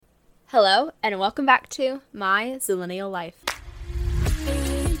Hello, and welcome back to My Zillennial Life.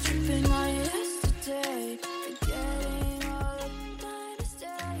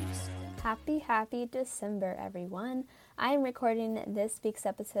 Happy December, everyone. I am recording this week's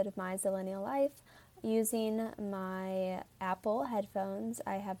episode of My Zillennial Life using my Apple headphones.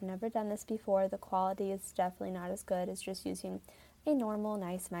 I have never done this before. The quality is definitely not as good as just using a normal,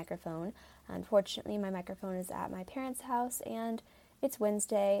 nice microphone. Unfortunately, my microphone is at my parents' house, and it's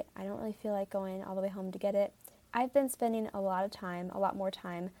Wednesday. I don't really feel like going all the way home to get it. I've been spending a lot more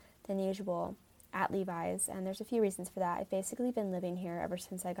time than usual at Levi's, and there's a few reasons for that. I've basically been living here ever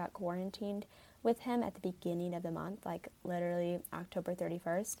since I got quarantined with him at the beginning of the month, like literally October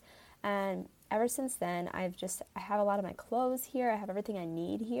 31st. And ever since then, I have a lot of my clothes here. I have everything I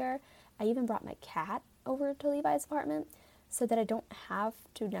need here. I even brought my cat over to Levi's apartment so that I don't have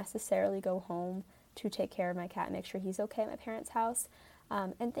to necessarily go home to take care of my cat and make sure he's okay at my parents' house.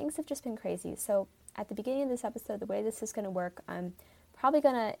 And things have just been crazy. So at the beginning of this episode, the way this is going to work, I'm probably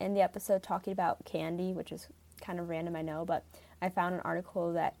going to end the episode talking about candy, which is kind of random, I know, but I found an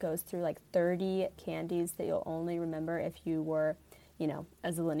article that goes through like 30 candies that you'll only remember if you were, a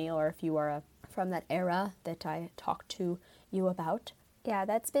Zillennial, or if you are from that era that I talked to you about. Yeah,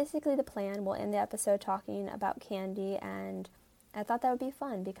 that's basically the plan. We'll end the episode talking about candy, and I thought that would be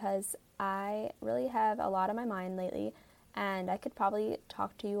fun because I really have a lot on my mind lately, and I could probably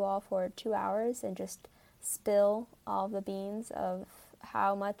talk to you all for 2 hours and just spill all the beans of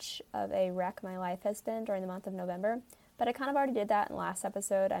how much of a wreck my life has been during the month of November. But I kind of already did that in the last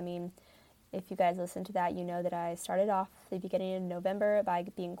episode. I mean, if you guys listen to that, you know that I started off the beginning of November by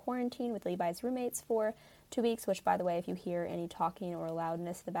being quarantined with Levi's roommates for 2 weeks, which, by the way, if you hear any talking or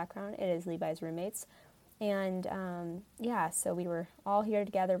loudness in the background, it is Levi's roommates. And so we were all here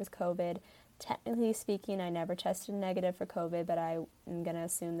together with COVID. Technically speaking, I never tested negative for COVID, but I am going to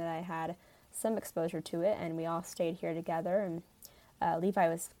assume that I had some exposure to it, and we all stayed here together, and Levi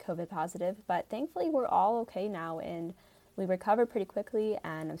was COVID positive. But thankfully, we're all okay now, and we recovered pretty quickly,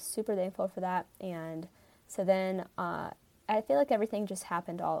 and I'm super thankful for that. And so then I feel like everything just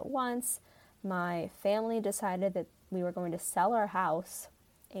happened all at once. My family decided that we were going to sell our house,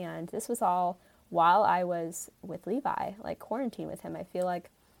 and this was all while I was with Levi, like quarantined with him. I feel like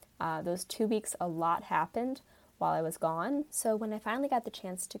those 2 weeks, a lot happened while I was gone. So when I finally got the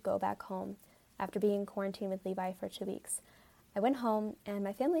chance to go back home after being quarantined with Levi for 2 weeks, I went home, and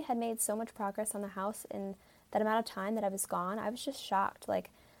my family had made so much progress on the house in that amount of time that I was gone. I was just shocked. Like,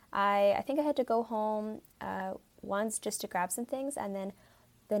 I think I had to go home once just to grab some things, and then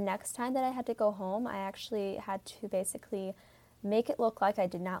the next time that I had to go home, I actually had to basically make it look like I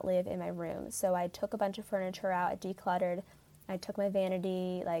did not live in my room. So I took a bunch of furniture out, I decluttered, I took my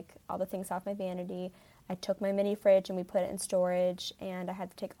vanity, like all the things off my vanity, I took my mini fridge and we put it in storage, and I had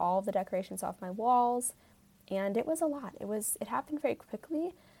to take all of the decorations off my walls, and it was a lot. It happened very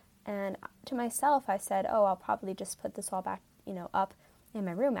quickly, and to myself I said, oh, I'll probably just put this all back, up in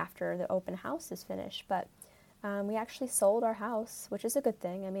my room after the open house is finished. But we actually sold our house, which is a good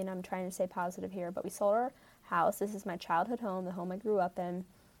thing. I mean, I'm trying to stay positive here, but we sold our house. This is my childhood home, the home I grew up in,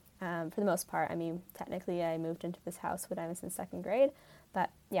 for the most part. I mean, technically I moved into this house when I was in second grade, but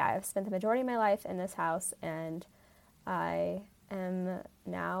yeah, I've spent the majority of my life in this house, and I am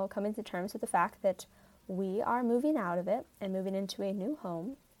now coming to terms with the fact that we are moving out of it and moving into a new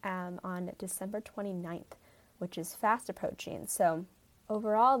home on December 29th, which is fast approaching. So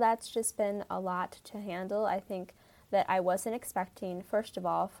overall, that's just been a lot to handle. I think that I wasn't expecting, first of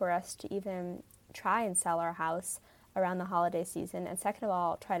all, for us to even try and sell our house around the holiday season, and second of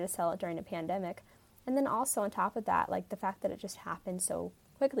all, try to sell it during a pandemic. And then also on top of that, like the fact that it just happened so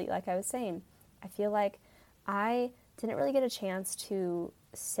quickly. Like I was saying, I feel like I didn't really get a chance to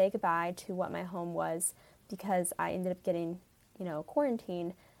say goodbye to what my home was because I ended up getting,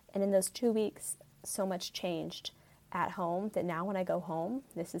 quarantined. And in those 2 weeks, so much changed at home that now when I go home,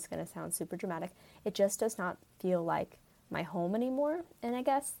 this is going to sound super dramatic, it just does not feel like my home anymore. And I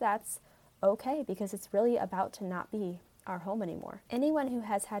guess that's okay, because it's really about to not be our home anymore. Anyone who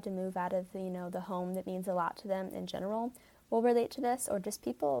has had to move out of the home that means a lot to them in general will relate to this, or just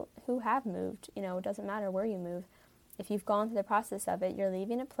people who have moved. It doesn't matter where you move. If you've gone through the process of it, you're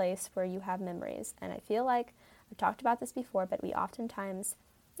leaving a place where you have memories. And I feel like I've talked about this before, but we oftentimes,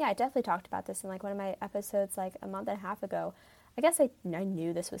 I definitely talked about this in like one of my episodes like a month and a half ago. I guess I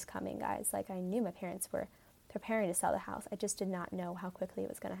knew this was coming, guys. Like, I knew my parents were preparing to sell the house. I just did not know how quickly it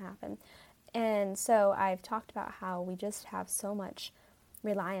was going to happen. And so I've talked about how we just have so much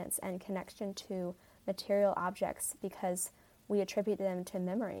reliance and connection to material objects because we attribute them to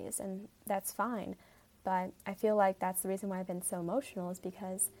memories, and that's fine. But I feel like that's the reason why I've been so emotional, is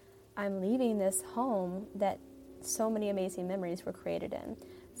because I'm leaving this home that so many amazing memories were created in.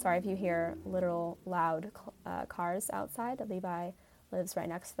 Sorry if you hear literal loud cars outside. Levi lives right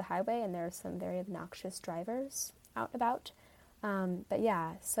next to the highway, and there are some very obnoxious drivers out and about. But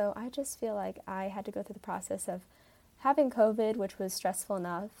yeah, so I just feel like I had to go through the process of having COVID, which was stressful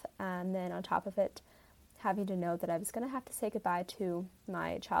enough, and then on top of it, having to know that I was going to have to say goodbye to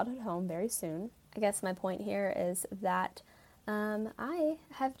my childhood home very soon. I guess my point here is that I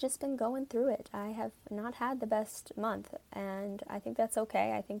have just been going through it. I have not had the best month, and I think that's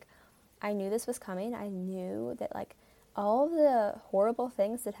okay. I think I knew this was coming. I knew that, like, all the horrible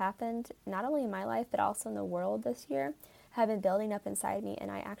things that happened, not only in my life, but also in the world this year, have been building up inside me,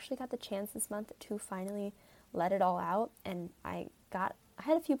 and I actually got the chance this month to finally let it all out, and I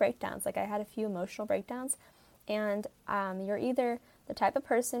had a few breakdowns. Like, I had a few emotional breakdowns, and you're either the type of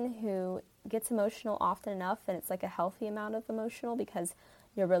person who gets emotional often enough, and it's like a healthy amount of emotional because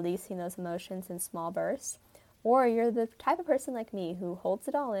you're releasing those emotions in small bursts, or you're the type of person like me who holds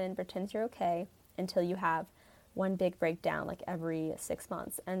it all in, pretends you're okay until you have one big breakdown like every 6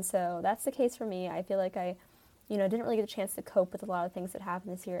 months. And so that's the case for me. I feel like I didn't really get a chance to cope with a lot of things that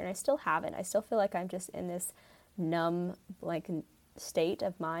happened this year, and I still haven't. I still feel like I'm just in this numb, like, state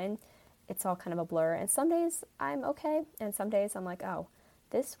of mind. It's all kind of a blur, and some days I'm okay, and some days I'm like, oh,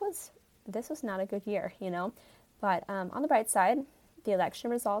 this was not a good year, But on the bright side, the election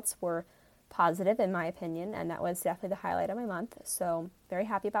results were positive in my opinion, and that was definitely the highlight of my month. So very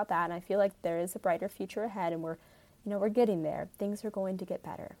happy about that, and I feel like there is a brighter future ahead, and we're getting there. Things are going to get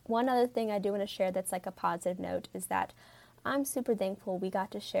better. One other thing I do want to share that's like a positive note is that I'm super thankful we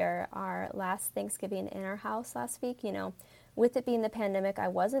got to share our last Thanksgiving in our house last week. With it being the pandemic, I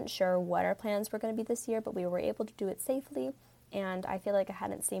wasn't sure what our plans were going to be this year, but we were able to do it safely, and I feel like I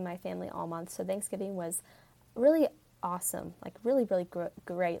hadn't seen my family all month, so Thanksgiving was really awesome, like really, really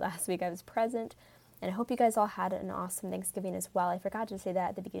great last week. I was present, and I hope you guys all had an awesome Thanksgiving as well. I forgot to say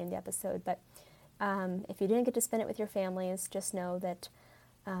that at the beginning of the episode, but if you didn't get to spend it with your families, just know that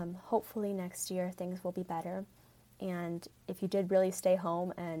hopefully next year things will be better. And if you did really stay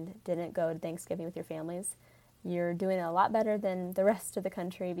home and didn't go to Thanksgiving with your families, you're doing a lot better than the rest of the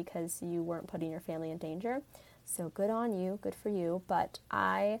country because you weren't putting your family in danger. So good on you, good for you. But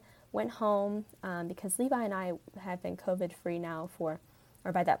I went home because Levi and I have been COVID-free now or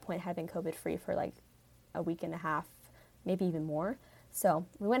by that point had been COVID-free for like a week and a half, maybe even more. So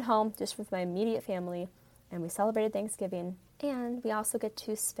we went home just with my immediate family, and we celebrated Thanksgiving. And we also get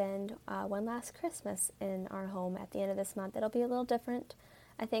to spend one last Christmas in our home at the end of this month. It'll be a little different,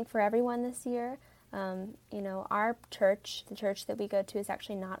 I think, for everyone this year. Our church, the church that we go to, is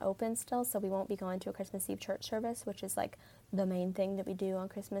actually not open still, so we won't be going to a Christmas Eve church service, which is like the main thing that we do on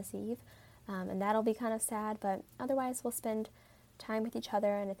Christmas Eve. And that'll be kind of sad, but otherwise we'll spend time with each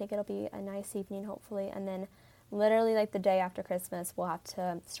other, and I think it'll be a nice evening, hopefully. And then literally like the day after Christmas, we'll have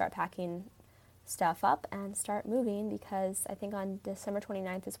to start packing stuff up and start moving, because I think on December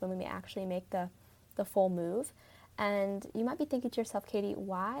 29th is when we may actually make the full move. And you might be thinking to yourself, Katie,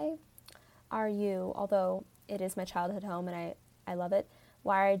 why are you, although it is my childhood home and I love it,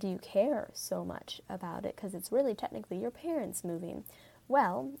 why do you care so much about it? Because it's really technically your parents moving.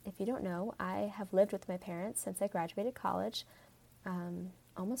 Well, if you don't know, I have lived with my parents since I graduated college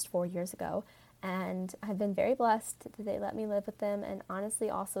almost 4 years ago. And I've been very blessed that they let me live with them, and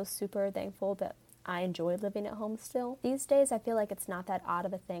honestly also super thankful that I enjoy living at home still. These days I feel like it's not that odd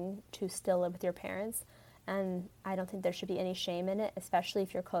of a thing to still live with your parents, and I don't think there should be any shame in it, especially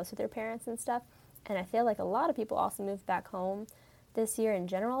if you're close with your parents and stuff. And I feel like a lot of people also moved back home this year in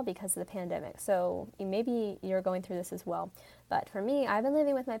general because of the pandemic, so maybe you're going through this as well. But for me, I've been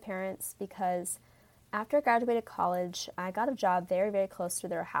living with my parents because after I graduated college, I got a job very, very close to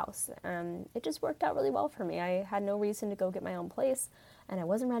their house. It just worked out really well for me. I had no reason to go get my own place, and I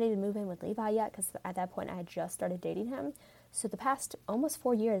wasn't ready to move in with Levi yet because at that point I had just started dating him. So the past almost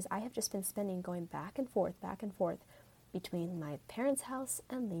 4 years, I have just been spending going back and forth between my parents' house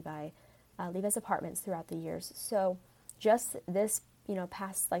and Levi's apartments throughout the years. So just this,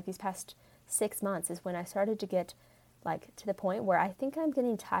 these past 6 months is when I started to get to the point where I think I'm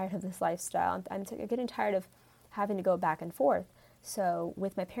getting tired of this lifestyle. I'm getting tired of having to go back and forth. So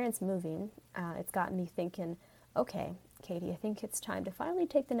with my parents moving, it's gotten me thinking, okay, Katie, I think it's time to finally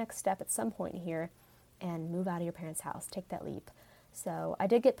take the next step at some point here and move out of your parents' house, take that leap. So I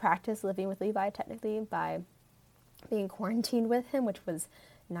did get practice living with Levi technically by being quarantined with him, which was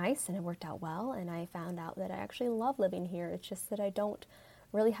nice, and it worked out well, and I found out that I actually love living here. It's just that I don't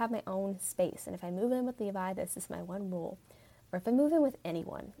really have my own space, and if I move in with Levi, this is my one rule. Or if I move in with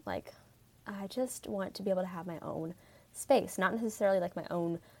anyone, I just want to be able to have my own space, not necessarily my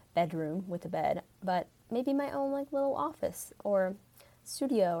own bedroom with a bed, but maybe my own like little office or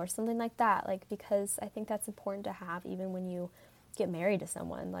studio or something like that, like, because I think that's important to have even when you get married to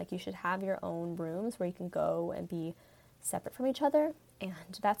someone. Like, you should have your own rooms where you can go and be separate from each other, and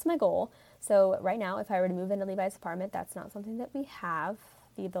that's my goal. So right now, if I were to move into Levi's apartment, that's not something that we have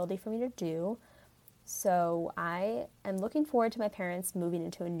the ability for me to do. So I am looking forward to my parents moving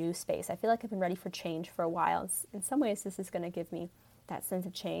into a new space. I feel like I've been ready for change for a while. In some ways, this is going to give me that sense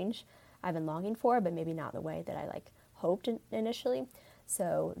of change I've been longing for, but maybe not the way that I like hoped initially.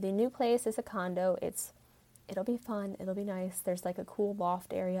 So the new place is a condo. It'll be fun. It'll be nice. There's like a cool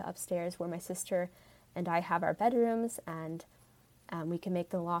loft area upstairs where my sister and I have our bedrooms, and we can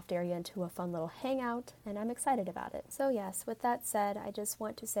make the loft area into a fun little hangout, and I'm excited about it. So yes, with that said, I just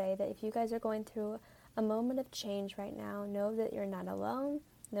want to say that if you guys are going through a moment of change right now, know that you're not alone.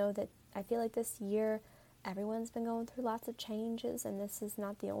 Know that I feel like this year, everyone's been going through lots of changes, and this is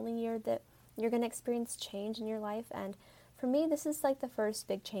not the only year that you're going to experience change in your life. And for me, this is like the first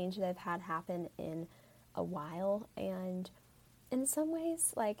big change that I've had happen in a while, and in some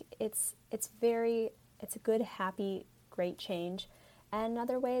ways, like, it's a good, happy, great change, and in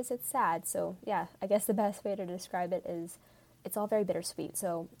other ways it's sad. So yeah, I guess the best way to describe it is it's all very bittersweet.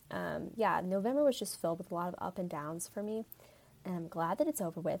 So yeah, November was just filled with a lot of up and downs for me, and I'm glad that it's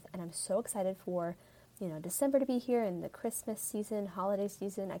over with, and I'm so excited for December to be here and the Christmas season, holiday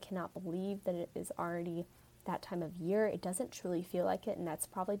season. I cannot believe that it is already that time of year. It doesn't truly feel like it, and that's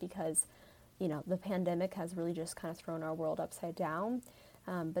probably because the pandemic has really just kind of thrown our world upside down.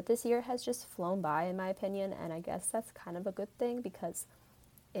 But this year has just flown by, in my opinion, and I guess that's kind of a good thing because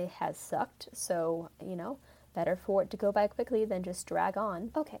it has sucked. So, better for it to go by quickly than just drag on.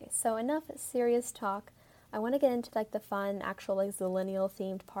 Okay, so enough serious talk. I want to get into like the fun, actual like Zillennial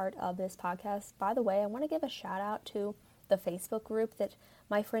themed part of this podcast. By the way, I want to give a shout out to the Facebook group that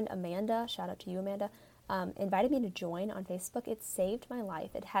my friend Amanda, shout out to you, Amanda, invited me to join on Facebook. It saved my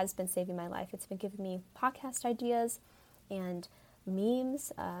life. It has been saving my life. It's been giving me podcast ideas and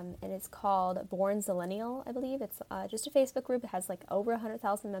memes, and it's called Born Zillennial, I believe. It's just a Facebook group. It has like over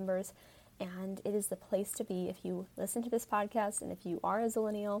 100,000 members, and it is the place to be if you listen to this podcast, and if you are a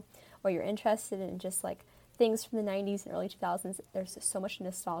Zillennial or you're interested in just like things from the 90s and early 2000s. There's so much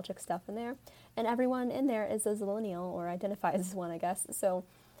nostalgic stuff in there, and everyone in there is a Zillennial or identifies as one, I guess. So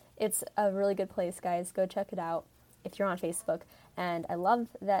it's a really good place, guys. Go check it out if you're on Facebook. And I love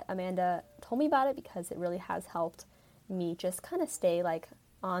that Amanda told me about it because it really has helped me just kind of stay like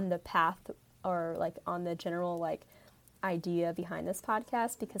on the path or like on the general like idea behind this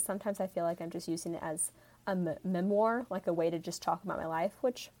podcast, because sometimes I feel like I'm just using it as a memoir, like a way to just talk about my life,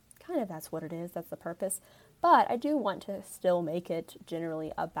 which kind of that's what it is. That's the purpose. But I do want to still make it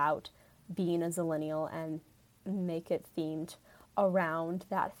generally about being a Zillennial and make it themed around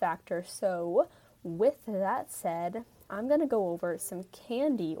that factor. So with that said, I'm going to go over some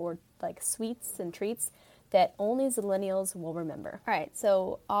candy or like sweets and treats that only Zillennials will remember. All right,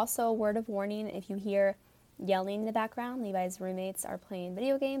 so also a word of warning, if you hear yelling in the background, Levi's roommates are playing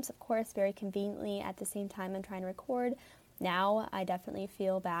video games, of course, very conveniently at the same time I'm trying to record. Now I definitely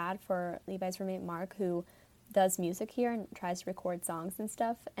feel bad for Levi's roommate Mark, who does music here and tries to record songs and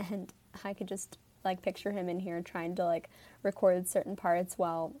stuff, and I could just like picture him in here trying to like record certain parts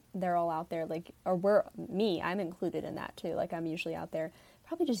while they're all out there, like, or I'm included in that too. Like, I'm usually out there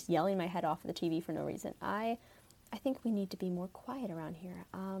probably just yelling my head off at the TV for no reason. I think we need to be more quiet around here.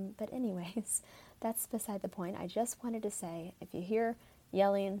 But anyways, that's beside the point. I just wanted to say, if you hear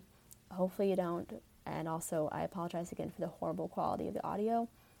yelling, hopefully you don't. And also, I apologize again for the horrible quality of the audio.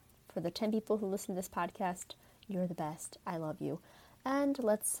 For the 10 people who listen to this podcast, you're the best. I love you. And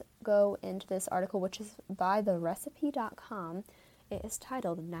let's go into this article, which is by therecipe.com. It is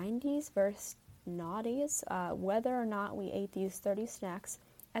titled 90s vs. Naughties. Whether or not we ate these 30 snacks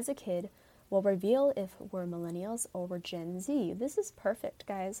as a kid will reveal if we're millennials or we're Gen Z. This is perfect,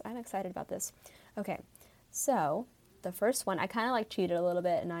 guys. I'm excited about this. Okay, so the first one, I kind of like cheated a little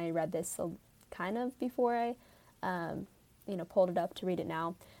bit, and I read this kind of before I pulled it up to read it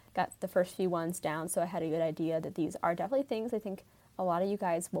now. Got the first few ones down, so I had a good idea that these are definitely things I think a lot of you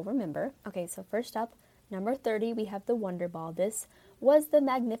guys will remember. Okay, so first up, number 30, we have the Wonder Ball. This was the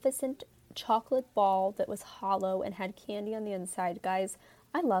magnificent chocolate ball that was hollow and had candy on the inside. Guys,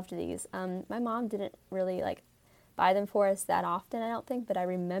 I loved these. My mom didn't really buy them for us that often, I don't think, but I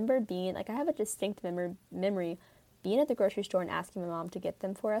remember being, I have a distinct memory being at the grocery store and asking my mom to get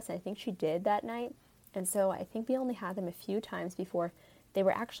them for us, and I think she did that night. And so I think we only had them a few times before they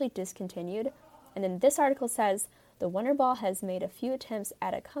were actually discontinued. And then this article says, the Wonder Ball has made a few attempts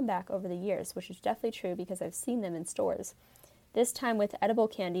at a comeback over the years, which is definitely true because I've seen them in stores. this time with edible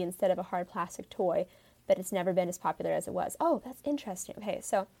candy instead of a hard plastic toy, but it's never been as popular as it was. Oh, that's interesting. Okay,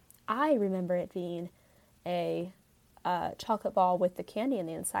 so I remember it being a chocolate ball with the candy on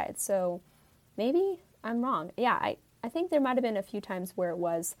the inside, so maybe I'm wrong. Yeah, I think there might have been a few times where it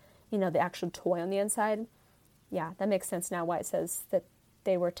was, the actual toy on the inside. Yeah, that makes sense now why it says that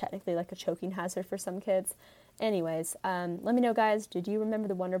they were technically like a choking hazard for some kids. Anyways, let me know, guys, did you remember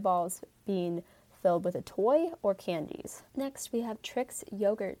the Wonder Balls being filled with a toy or candies? Next, we have Trix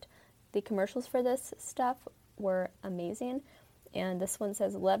yogurt. The commercials for this stuff were amazing. And this one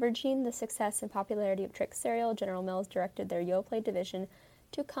says, leveraging the success and popularity of Trix cereal, General Mills directed their Yoplait division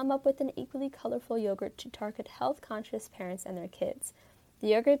to come up with an equally colorful yogurt to target health-conscious parents and their kids.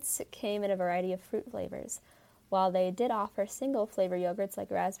 The yogurts came in a variety of fruit flavors. While they did offer single flavor yogurts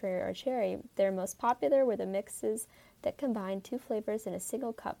like raspberry or cherry, their most popular were the mixes that combined two flavors in a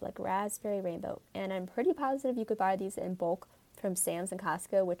single cup, like raspberry rainbow. And I'm pretty positive you could buy these in bulk from Sam's and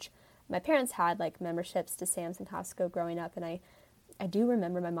Costco, which my parents had like memberships to Sam's and Costco growing up, and I do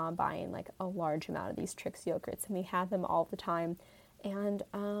remember my mom buying like a large amount of these Trix yogurts, and we had them all the time, and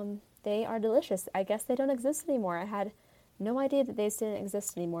they are delicious. I guess they don't exist anymore. I had no idea that they didn't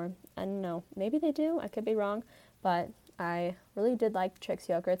exist anymore. I don't know. Maybe they do. I could be wrong. But I really did like Trix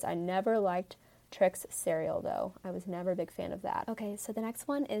yogurts. I never liked Trix cereal, though. I was never a big fan of that. Okay, so the next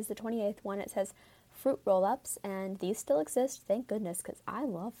one is the 28th one. It says fruit roll-ups, and these still exist. Thank goodness, because I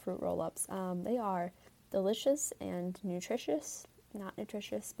love fruit roll-ups. They are delicious and nutritious. Not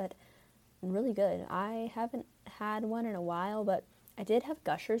nutritious, but really good. I haven't had one in a while, but I did have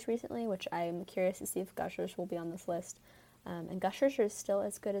Gushers recently, which I'm curious to see if Gushers will be on this list. And Gushers are still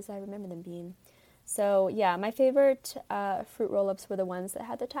as good as I remember them being. So yeah, my favorite fruit roll-ups were the ones that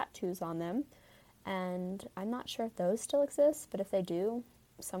had the tattoos on them. And I'm not sure if those still exist, but if they do,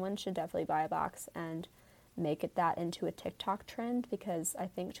 someone should definitely buy a box and make it that into a TikTok trend, because I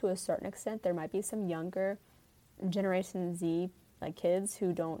think to a certain extent there might be some younger Generation Z like kids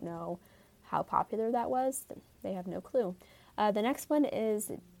who don't know how popular that was. They have no clue. The next one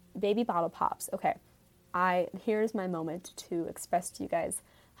is baby bottle pops. Okay, here's my moment to express to you guys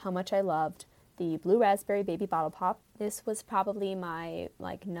how much I loved the blue raspberry baby bottle pop. This was probably my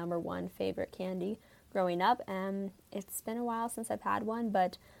number one favorite candy growing up, and it's been a while since I've had one,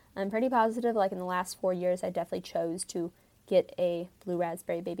 but I'm pretty positive in the last 4 years I definitely chose to get a blue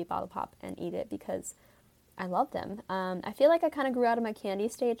raspberry baby bottle pop and eat it because I love them. I feel like I kind of grew out of my candy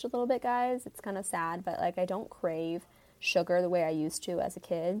stage a little bit, guys. It's kind of sad, but I don't crave sugar the way I used to as a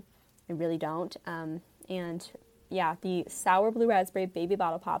kid. I really don't. And yeah, the sour blue raspberry baby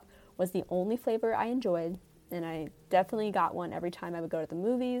bottle pop was the only flavor I enjoyed, and I definitely got one every time I would go to the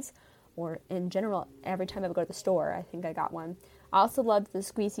movies, or in general, every time I would go to the store, I think I got one. I also loved the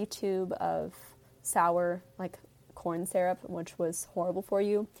squeezy tube of sour, corn syrup, which was horrible for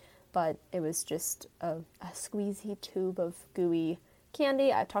you, but it was just a squeezy tube of gooey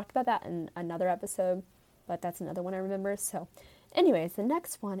candy. I've talked about that in another episode, but that's another one I remember. So anyways, the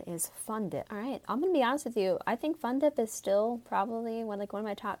next one is Fun Dip. All right, I'm going to be honest with you. I think Fun Dip is still probably one of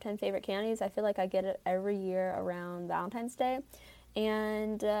my top 10 favorite candies. I feel like I get it every year around Valentine's Day.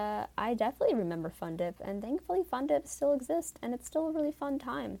 And I definitely remember Fun Dip. And thankfully, Fun Dip still exists. And it's still a really fun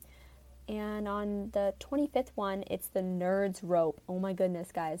time. And on the 25th one, it's the Nerds Rope. Oh my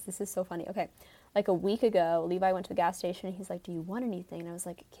goodness, guys. This is so funny. Okay, a week ago, Levi went to the gas station. And he's like, do you want anything? And I was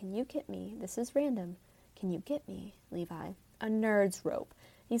like, can you get me? This is random. Can you get me, Levi, a Nerds Rope?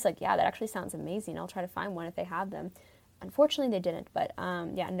 He's like, yeah, that actually sounds amazing. I'll try to find one if they have them. Unfortunately, they didn't. But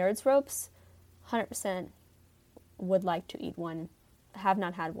yeah, Nerds Ropes, 100% would like to eat one. Have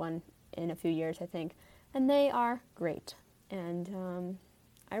not had one in a few years, I think. And they are great. And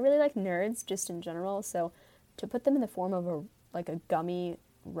I really like Nerds just in general. So to put them in the form of a gummy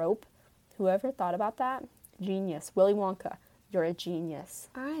rope, whoever thought about that, genius. Willy Wonka, you're a genius.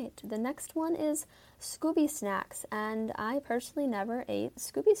 All right, the next one is Scooby Snacks, and I personally never ate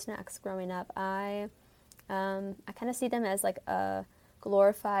Scooby Snacks growing up. I kind of see them as a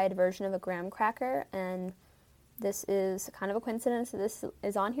glorified version of a graham cracker, and this is kind of a coincidence that this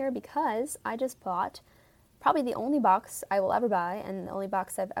is on here because I just bought probably the only box I will ever buy and the only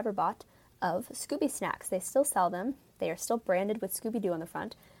box I've ever bought of Scooby Snacks. They still sell them. They are still branded with Scooby-Doo on the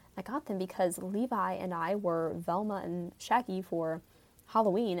front. I got them because Levi and I were Velma and Shaggy for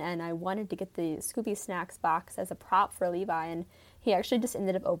Halloween, and I wanted to get the Scooby Snacks box as a prop for Levi, and he actually just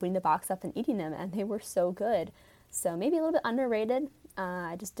ended up opening the box up and eating them, and they were so good. So maybe a little bit underrated.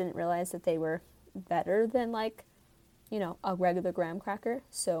 I just didn't realize that they were better than a regular graham cracker.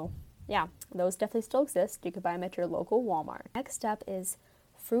 So yeah, those definitely still exist. You could buy them at your local Walmart. Next up is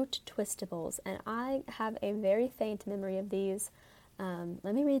Fruit Twistables, and I have a very faint memory of these.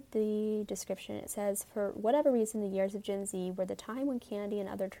 Let me read the description. It says, for whatever reason, the years of Gen Z were the time when candy and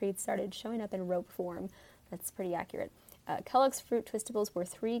other treats started showing up in rope form. That's pretty accurate. Kellogg's Fruit Twistables were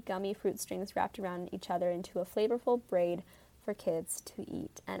 3 gummy fruit strings wrapped around each other into a flavorful braid for kids to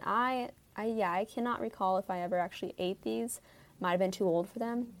eat. And I cannot recall if I ever actually ate these. Might have been too old for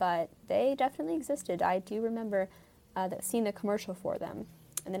them, but they definitely existed. I do remember seeing the commercial for them.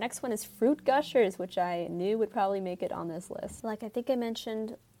 And the next one is Fruit Gushers, which I knew would probably make it on this list. Like I think I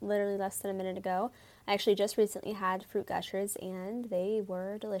mentioned literally less than a minute ago, I actually just recently had Fruit Gushers, and they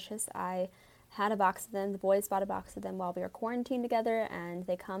were delicious. I had a box of them. The boys bought a box of them while we were quarantined together, and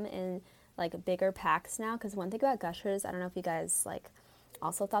they come in like bigger packs now, because one thing about Gushers, I don't know if you guys like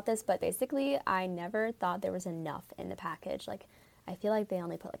also thought this, but basically I never thought there was enough in the package. Like I feel like they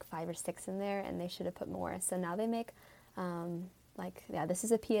only put like 5 or 6 in there, and they should have put more. So now they make this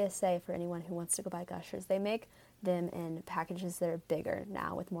is a PSA for anyone who wants to go buy Gushers. They make them in packages that are bigger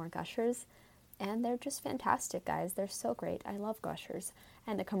now with more Gushers, and they're just fantastic, guys. They're so great. I love Gushers,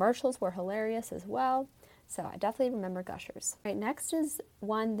 and the commercials were hilarious as well. So I definitely remember Gushers. All right, next is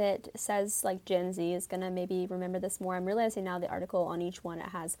one that says like Gen Z is gonna maybe remember this more. I'm realizing now the article on each one, it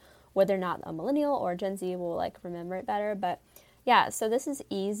has whether or not a millennial or Gen Z will like remember it better. But yeah, so this is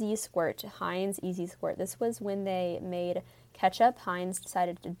Easy Squirt, Heinz Easy Squirt. This was when they made ketchup. Heinz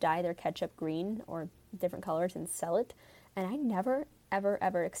decided to dye their ketchup green or different colors and sell it. And I never,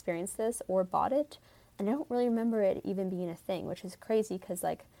 ever experienced this or bought it. And I don't really remember it even being a thing, which is crazy because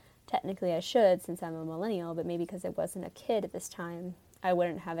like technically I should since I'm a millennial, but maybe because I wasn't a kid at this time, I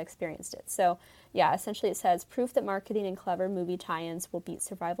wouldn't have experienced it. So yeah, essentially it says, proof that marketing and clever movie tie-ins will beat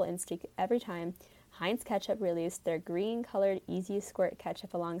survival instinct every time. Heinz Ketchup released their green-colored Easy Squirt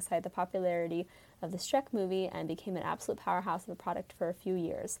ketchup alongside the popularity of the Shrek movie and became an absolute powerhouse of a product for a few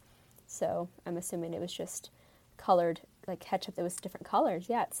years. So I'm assuming it was just colored, like ketchup that was different colors.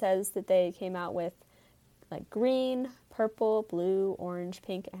 Yeah, it says that they came out with like green, purple, blue, orange,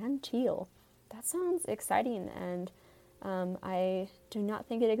 pink, and teal. That sounds exciting, and I do not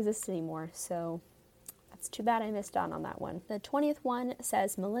think it exists anymore, so it's too bad I missed out on that one. The 20th one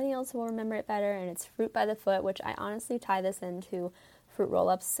says millennials will remember it better, and it's Fruit by the Foot, which I honestly tie this into fruit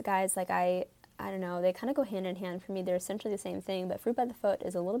roll-ups, guys. Like I don't know, they kind of go hand in hand for me. They're essentially the same thing, but Fruit by the Foot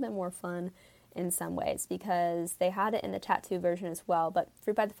is a little bit more fun in some ways because they had it in the tattoo version as well, but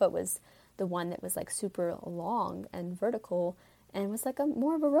Fruit by the Foot was the one that was like super long and vertical and was like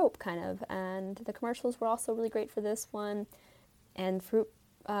more of a rope kind of, and the commercials were also really great for this one. And Fruit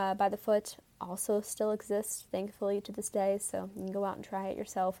by the Foot also still exists, thankfully, to this day, so you can go out and try it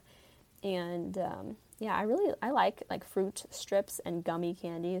yourself. And I like fruit strips and gummy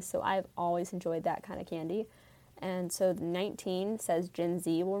candies, so I've always enjoyed that kind of candy. And so the 19 says Gen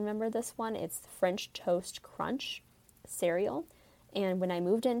Z will remember this one. It's the French Toast Crunch cereal. And when I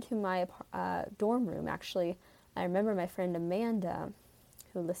moved into my dorm room, actually, I remember my friend Amanda,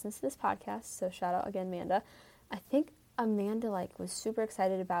 who listens to this podcast, so shout out again, Amanda. I think Amanda was super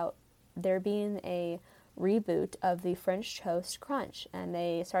excited about there being a reboot of the French Toast Crunch, and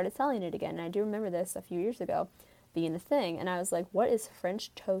they started selling it again. And I do remember this a few years ago being a thing, and I was like, what is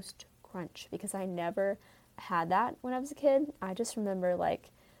French Toast Crunch? Because I never had that when I was a kid. I just remember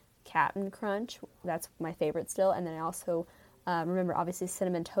Captain Crunch, that's my favorite still, and then I also remember obviously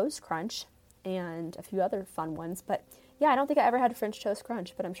Cinnamon Toast Crunch and a few other fun ones, but yeah, I don't think I ever had French Toast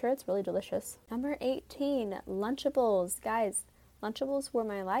Crunch, but I'm sure it's really delicious. Number 18, Lunchables. Guys, Lunchables were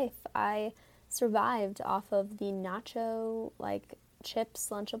my life. I survived off of the nacho, chips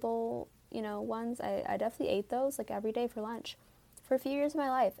Lunchable, ones. I definitely ate those, every day for lunch for a few years of my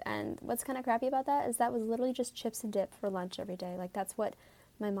life. And what's kind of crappy about that is that was literally just chips and dip for lunch every day. That's what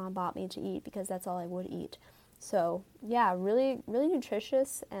my mom bought me to eat because that's all I would eat. So, yeah, really, really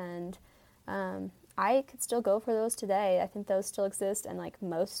nutritious, and I could still go for those today. I think those still exist, and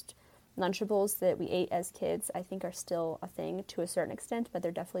most Lunchables that we ate as kids, I think are still a thing to a certain extent, but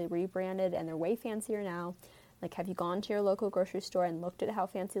they're definitely rebranded, and they're way fancier now. Have you gone to your local grocery store and looked at how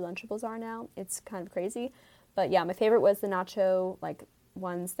fancy Lunchables are now? It's kind of crazy. But yeah, my favorite was the nacho,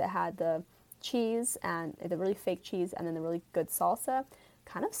 ones that had the cheese, and the really fake cheese, and then the really good salsa.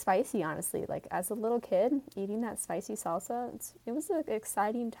 Kind of spicy, honestly. As a little kid, eating that spicy salsa, it was an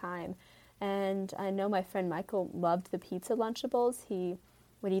exciting time. And I know my friend Michael loved the pizza Lunchables. He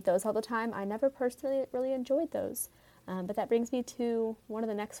would eat those all the time. I never personally really enjoyed those. But that brings me to one of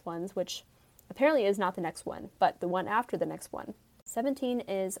the next ones, which apparently is not the next one, but the one after the next one. 17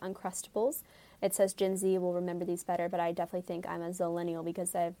 is Uncrustables. It says Gen Z will remember these better, but I definitely think I'm a Zillennial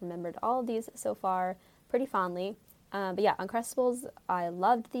because I've remembered all of these so far pretty fondly. But yeah, Uncrustables, I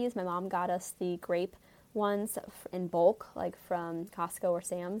loved these. My mom got us the grape ones in bulk, like from Costco or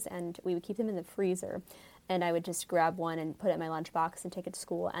Sam's, and we would keep them in the freezer. And I would just grab one and put it in my lunchbox and take it to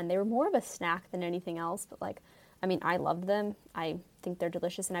school. And they were more of a snack than anything else, but like, I mean, I loved them. I think they're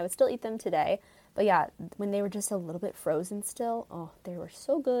delicious, and I would still eat them today. But yeah, when they were just a little bit frozen still, oh, they were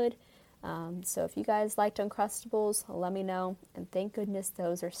so good. So if you guys liked Uncrustables, let me know. And thank goodness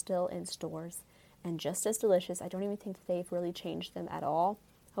those are still in stores and just as delicious. I don't even think that they've really changed them at all,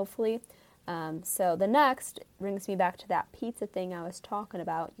 hopefully. So the next brings me back to that pizza thing I was talking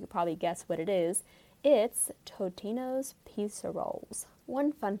about. You can probably guess what it is. It's Totino's Pizza Rolls.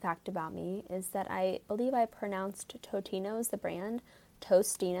 One fun fact about me is that I believe I pronounced Totino's, the brand,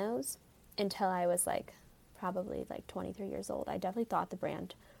 Tostinos, until I was probably 23 years old. I definitely thought the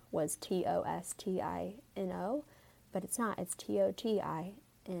brand was Tostino, but it's not. It's Totinos.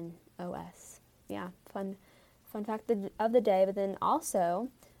 Yeah, fun fact of the day. But then also,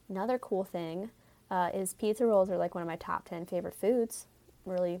 another cool thing is pizza rolls are like one of my top 10 favorite foods.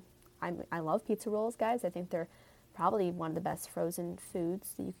 Really, I love pizza rolls, guys. I think they're probably one of the best frozen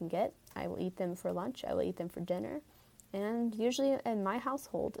foods that you can get. I will eat them for lunch. I will eat them for dinner. And usually in my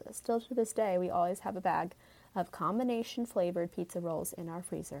household, still to this day, we always have a bag of combination flavored pizza rolls in our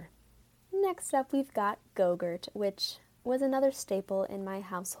freezer. Next up, we've got Go-Gurt, which was another staple in my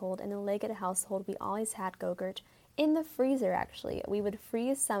household. In a Leggett household, we always had Go-Gurt in the freezer, actually. We would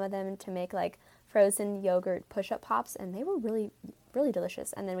freeze some of them to make frozen yogurt push-up pops, and they were really, really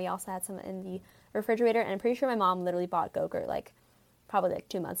delicious. And then we also had some in the refrigerator, and I'm pretty sure my mom literally bought Go-Gurt probably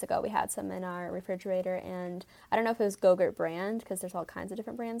 2 months ago. We had some in our refrigerator, and I don't know if it was Go-Gurt brand, because there's all kinds of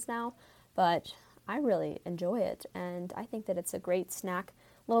different brands now, but I really enjoy it, and I think that it's a great snack,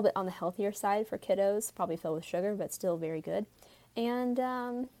 a little bit on the healthier side for kiddos, probably filled with sugar, but still very good,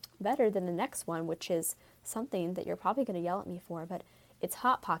 and better than the next one, which is something that you're probably going to yell at me for, but it's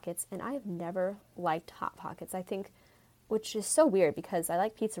Hot Pockets, and I have never liked Hot Pockets. I think, which is so weird because I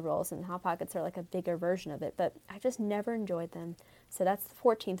like pizza rolls, and Hot Pockets are a bigger version of it, but I just never enjoyed them. So that's the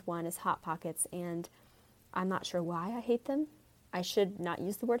 14th one, is Hot Pockets, and I'm not sure why I hate them. I should not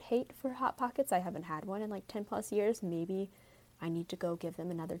use the word hate for Hot Pockets. I haven't had one in 10 plus years. Maybe I need to go give them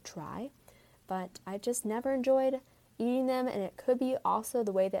another try. But I just never enjoyed eating them, and it could be also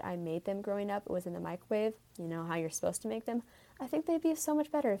the way that I made them growing up. It was in the microwave. You know how you're supposed to make them. I think they'd be so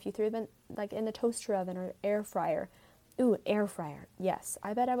much better if you threw them in the toaster oven or air fryer. Ooh, air fryer. Yes,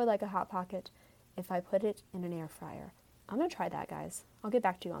 I bet I would like a Hot Pocket if I put it in an air fryer. I'm going to try that, guys. I'll get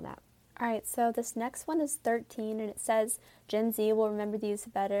back to you on that. Alright, so this next one is 13, and it says Gen Z will remember these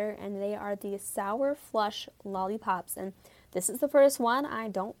better, and they are the Sour Flush Lollipops. And this is the first one I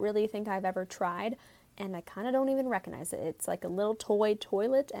don't really think I've ever tried, and I kind of don't even recognize it. It's like a little toy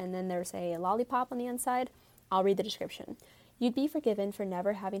toilet, and then there's a lollipop on the inside. I'll read the description. You'd be forgiven for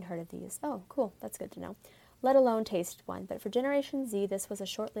never having heard of these. Oh, cool. That's good to know. Let alone taste one. But for Generation Z, this was a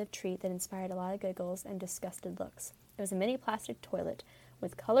short-lived treat that inspired a lot of giggles and disgusted looks. It was a mini plastic toilet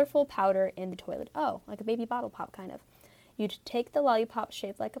with colorful powder in the toilet. Oh, like a baby bottle pop, kind of. You'd take the lollipop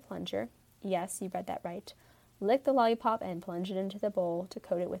shaped like a plunger. Yes, you read that right. Lick the lollipop and plunge it into the bowl to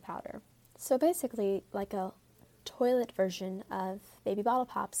coat it with powder. So basically, like a toilet version of baby bottle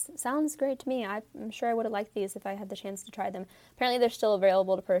pops. Sounds great to me. I'm sure I would have liked these if I had the chance to try them. Apparently they're still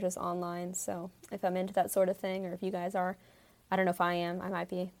available to purchase online, so if I'm into that sort of thing, or if you guys are, I don't know if I am, I might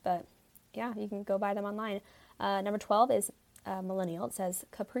be, but yeah, you can go buy them online. Number 12 is millennial. It says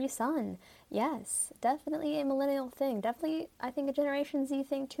Capri Sun. Yes, definitely a millennial thing. Definitely, I think, a Generation Z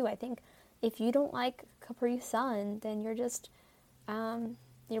thing too. I think if you don't like Capri Sun, then you're just,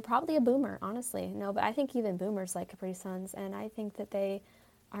 you're probably a boomer, honestly. No, but I think even boomers like Capri Suns, and I think that they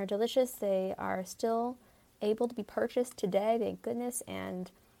are delicious. They are still able to be purchased today, thank goodness,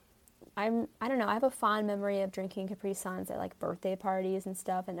 and I don't know, I have a fond memory of drinking Capri Suns at birthday parties and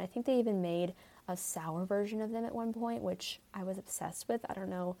stuff, and I think they even made a sour version of them at one point, which I was obsessed with. I don't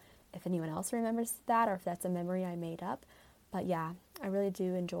know if anyone else remembers that or if that's a memory I made up, but yeah, I really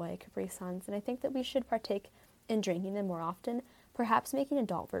do enjoy Capri Suns, and I think that we should partake in drinking them more often, perhaps making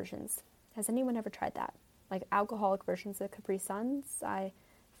adult versions. Has anyone ever tried that? Like alcoholic versions of Capri Suns? I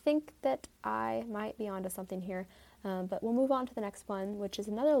think that I might be onto something here, but we'll move on to the next one, which is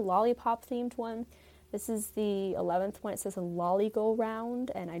another lollipop themed one. This is the 11th one. It says a lolly go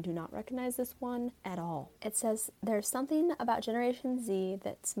round, and I do not recognize this one at all. It says there's something about Generation Z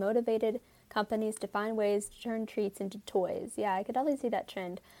that's motivated companies to find ways to turn treats into toys. Yeah, I could definitely see that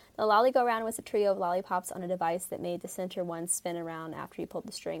trend. The lolly go round was a trio of lollipops on a device that made the center one spin around after you pulled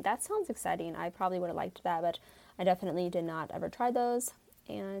the string. That sounds exciting. I probably would have liked that, but I definitely did not ever try those.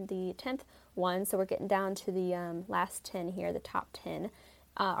 And the 10th one, so we're getting down to the last 10 here, the top 10,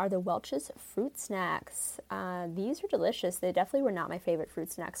 are the Welch's Fruit Snacks. These are delicious. They definitely were not my favorite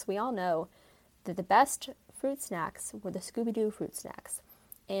fruit snacks. We all know that the best fruit snacks were the Scooby-Doo fruit snacks.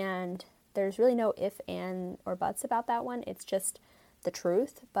 And there's really no if, and, or buts about that one. It's just the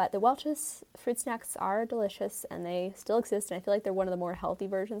truth. But the Welch's fruit snacks are delicious, and they still exist. And I feel like they're one of the more healthy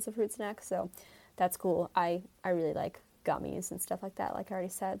versions of fruit snacks. So that's cool. I really like gummies and stuff like that, like I already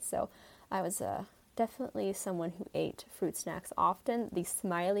said. So I was definitely someone who ate fruit snacks often. The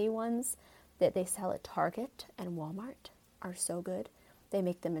smiley ones that they sell at Target and Walmart are so good. They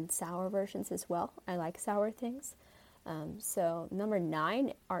make them in sour versions as well. I like sour things. So number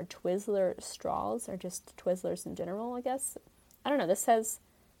 9 are Twizzler straws, or just Twizzlers in general, I guess. I don't know. This says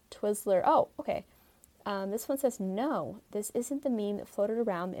Twizzler. Oh, okay. This one says, no, this isn't the meme that floated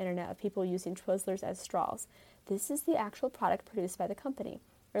around the internet of people using Twizzlers as straws. This is the actual product produced by the company.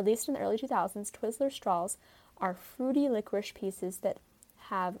 Released in the early 2000s, Twizzler straws are fruity licorice pieces that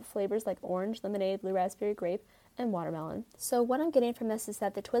have flavors like orange, lemonade, blue raspberry, grape, and watermelon. So what I'm getting from this is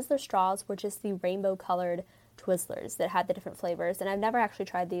that the Twizzler straws were just the rainbow-colored Twizzlers that had the different flavors. And I've never actually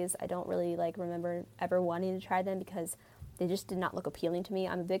tried these. I don't really remember ever wanting to try them because they just did not look appealing to me.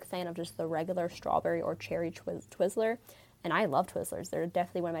 I'm a big fan of just the regular strawberry or cherry Twizzler, and I love Twizzlers. They're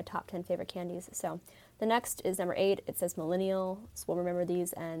definitely one of my top 10 favorite candies. So the next is number 8. It says Millennials. We'll remember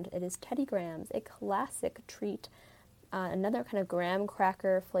these, and it is Teddy Grahams, a classic treat. Another kind of graham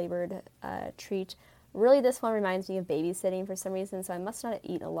cracker flavored treat. Really, this one reminds me of babysitting for some reason, so I must not have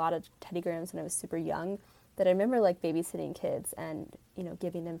eaten a lot of Teddy Grahams when I was super young. But I remember babysitting kids and,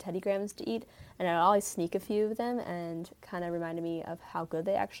 giving them Teddy Grahams to eat, and I'd always sneak a few of them, and kind of reminded me of how good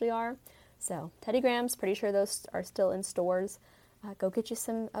they actually are. So Teddy Grahams, pretty sure those are still in stores. Go get you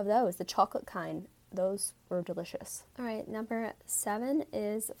some of those, the chocolate kind. Those were delicious. All right, number 7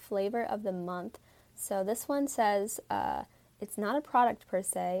 is Flavor of the Month. So this one says, it's not a product per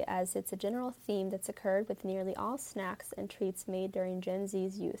se, as it's a general theme that's occurred with nearly all snacks and treats made during Gen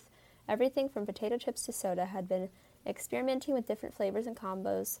Z's youth. Everything from potato chips to soda had been experimenting with different flavors and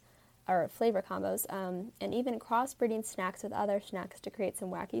combos, or flavor combos, and even crossbreeding snacks with other snacks to create some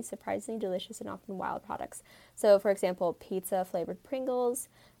wacky, surprisingly delicious, and often wild products. So, for example, pizza-flavored Pringles,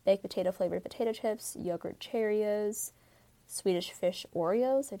 baked potato-flavored potato chips, yogurt Cheerios, Swedish fish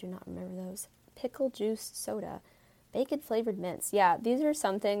Oreos, I do not remember those, pickle juice soda, bacon-flavored mints. Yeah, these are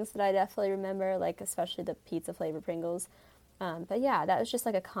some things that I definitely remember, especially the pizza-flavored Pringles. But yeah, that was just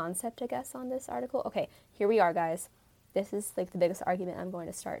a concept, I guess, on this article. Okay, here we are, guys. This is the biggest argument I'm going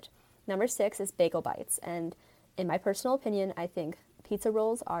to start. Number 6 is bagel bites. And in my personal opinion, I think pizza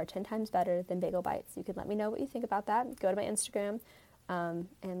rolls are 10 times better than bagel bites. You can let me know what you think about that. Go to my Instagram and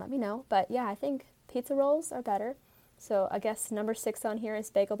let me know. But yeah, I think pizza rolls are better. So I guess number 6 on here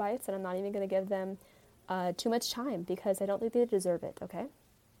is bagel bites, and I'm not even going to give them too much time because I don't think they deserve it, okay?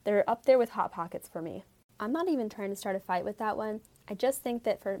 They're up there with Hot Pockets for me. I'm not even trying to start a fight with that one. I just think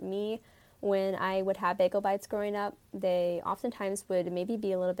that for me, when I would have bagel bites growing up, they oftentimes would maybe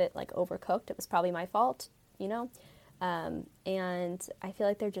be a little bit overcooked. It was probably my fault, and I feel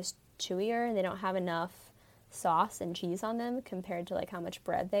like they're just chewier and they don't have enough sauce and cheese on them compared to how much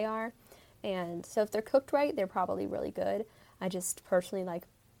bread they are. And so if they're cooked right, they're probably really good. I just personally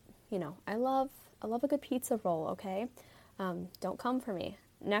I love a good pizza roll, okay? Don't come for me.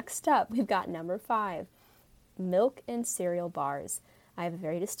 Next up, we've got number 5. Milk and cereal bars. I have a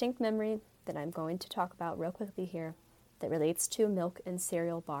very distinct memory that I'm going to talk about real quickly here that relates to milk and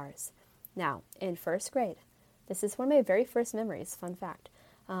cereal bars. Now, in first grade, this is one of my very first memories, fun fact.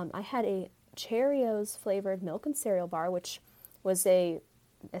 I had a Cheerios flavored milk and cereal bar, which was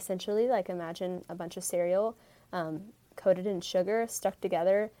essentially imagine a bunch of cereal coated in sugar, stuck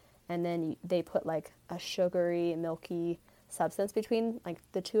together, and then they put a sugary, milky substance between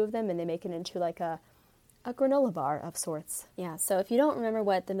the two of them, and they make it into a granola bar of sorts. Yeah, so if you don't remember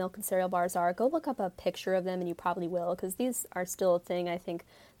what the milk and cereal bars are, go look up a picture of them, and you probably will, because these are still a thing, I think,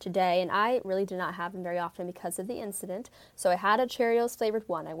 today, and I really did not have them very often because of the incident. So I had a Cheerios flavored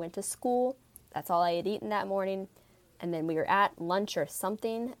one. I went to school. That's all I had eaten that morning, and then we were at lunch or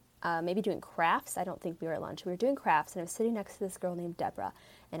something, maybe doing crafts. I don't think we were at lunch. We were doing crafts, and I was sitting next to this girl named Deborah,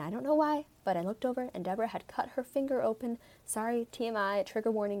 and I don't know why, but I looked over, and Deborah had cut her finger open. Sorry, TMI, trigger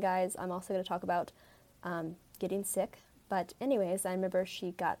warning, guys. I'm also going to talk about getting sick. But anyways, I remember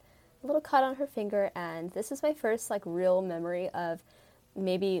she got a little cut on her finger, and this is my first real memory of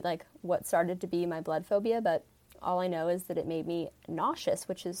maybe what started to be my blood phobia, but all I know is that it made me nauseous,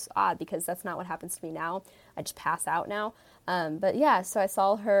 which is odd because that's not what happens to me now. I just pass out now. But yeah, so I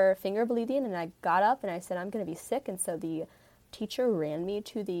saw her finger bleeding, and I got up and I said, I'm going to be sick. And so the teacher ran me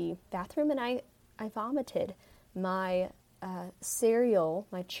to the bathroom and I vomited my cereal,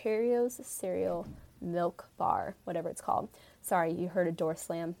 my Cheerios cereal milk bar, whatever it's called. Sorry, you heard a door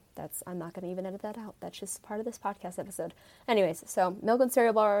slam. I'm not going to even edit that out. That's just part of this podcast episode. Anyways, so milk and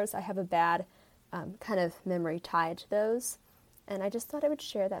cereal bars, I have a bad kind of memory tied to those. And I just thought I would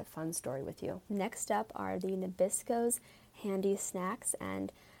share that fun story with you. Next up are the Nabisco's handy snacks,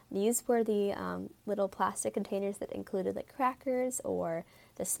 and these were the little plastic containers that included like crackers or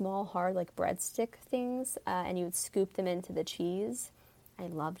the small hard like breadstick things, and you would scoop them into the cheese. I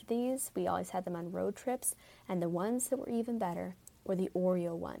loved these. We always had them on road trips, and the ones that were even better were the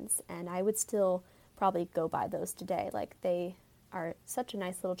Oreo ones, and I would still probably go buy those today. Like, they are such a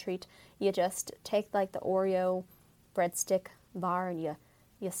nice little treat. You just take like the Oreo breadstick bar and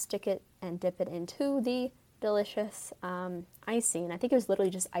you stick it and dip it into the delicious icing. I think it was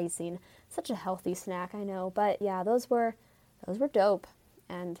literally just icing. Such a healthy snack, I know, but yeah, those were dope,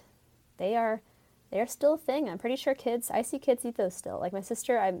 and they are still a thing. I'm pretty sure I see kids eat those still. Like my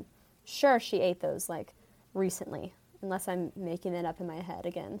sister, I'm sure she ate those like recently, unless I'm making it up in my head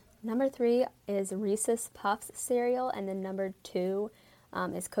again. Number 3 is Reese's Puffs cereal, and then number 2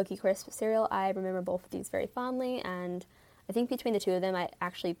 is Cookie Crisp cereal. I remember both of these very fondly, and I think between the two of them, I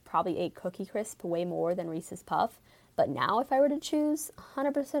actually probably ate Cookie Crisp way more than Reese's Puff. But now if I were to choose,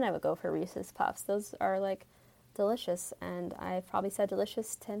 100% I would go for Reese's Puffs. Those are like delicious, and I've probably said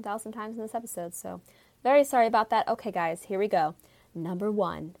delicious 10,000 times in this episode, so very sorry about that. Okay, guys, here we go. Number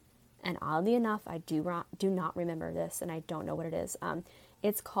 1, and oddly enough, I do not remember this, and I don't know what it is.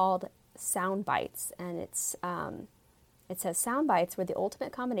 It's called Sound Bites, and it says Sound Bites were the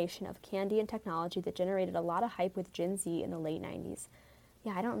ultimate combination of candy and technology that generated a lot of hype with Gen Z in the late 90s.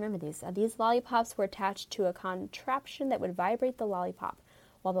 Yeah, I don't remember these. These lollipops were attached to a contraption that would vibrate the lollipop.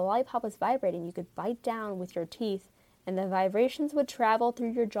 While the lollipop was vibrating, you could bite down with your teeth, and the vibrations would travel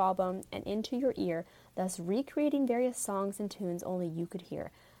through your jawbone and into your ear, thus recreating various songs and tunes only you could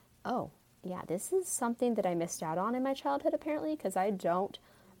hear. Oh, yeah, this is something that I missed out on in my childhood, apparently, because I don't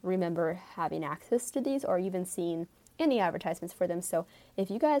remember having access to these or even seeing any advertisements for them. So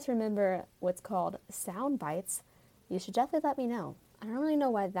if you guys remember what's called Sound Bites, you should definitely let me know. I don't really know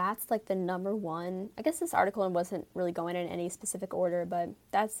why that's like the number 1. I guess this article wasn't really going in any specific order, but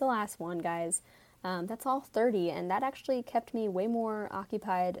that's the last one, guys. That's all 30, and that actually kept me way more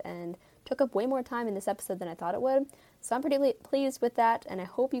occupied and took up way more time in this episode than I thought it would. So I'm pretty pleased with that, and I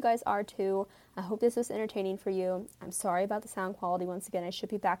hope you guys are too. I hope this was entertaining for you. I'm sorry about the sound quality. Once again, I should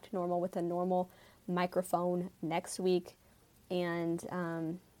be back to normal with a normal microphone next week, and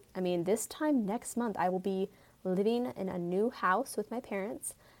this time next month I will be living in a new house with my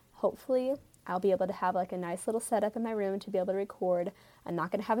parents. Hopefully I'll be able to have like a nice little setup in my room to be able to record. I'm not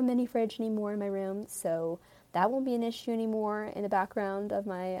going to have a mini fridge anymore in my room, so that won't be an issue anymore in the background of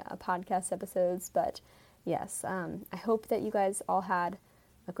my podcast episodes. But yes, I hope that you guys all had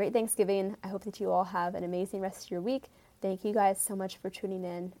a great Thanksgiving. I hope that you all have an amazing rest of your week. Thank you guys so much for tuning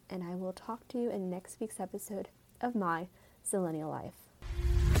in, and I will talk to you in next week's episode of My Zillennial Life.